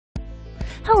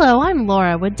Hello, I'm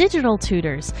Laura with Digital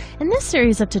Tutors. In this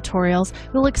series of tutorials,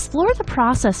 we'll explore the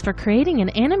process for creating an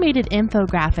animated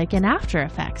infographic in After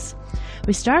Effects.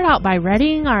 We start out by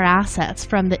readying our assets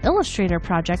from the Illustrator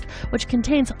project, which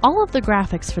contains all of the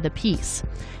graphics for the piece.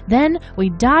 Then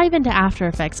we dive into After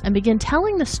Effects and begin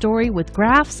telling the story with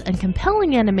graphs and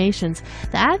compelling animations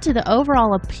that add to the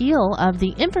overall appeal of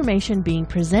the information being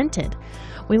presented.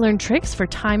 We learn tricks for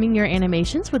timing your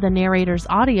animations with a narrator's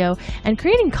audio and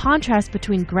creating contrast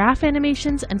between graph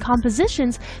animations and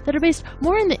compositions that are based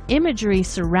more in the imagery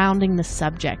surrounding the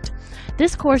subject.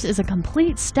 This course is a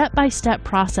complete step-by-step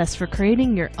process for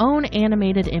creating your own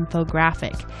animated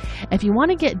infographic. If you want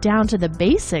to get down to the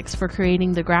basics for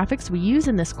creating the graphics we use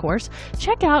in this course,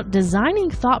 check out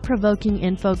Designing Thought-Provoking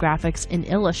Infographics in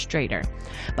Illustrator.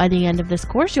 By the end of this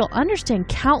course, you'll understand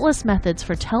countless methods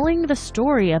for telling the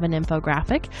story of an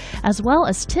infographic, as well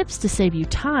as tips to save you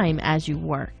time as you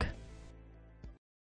work.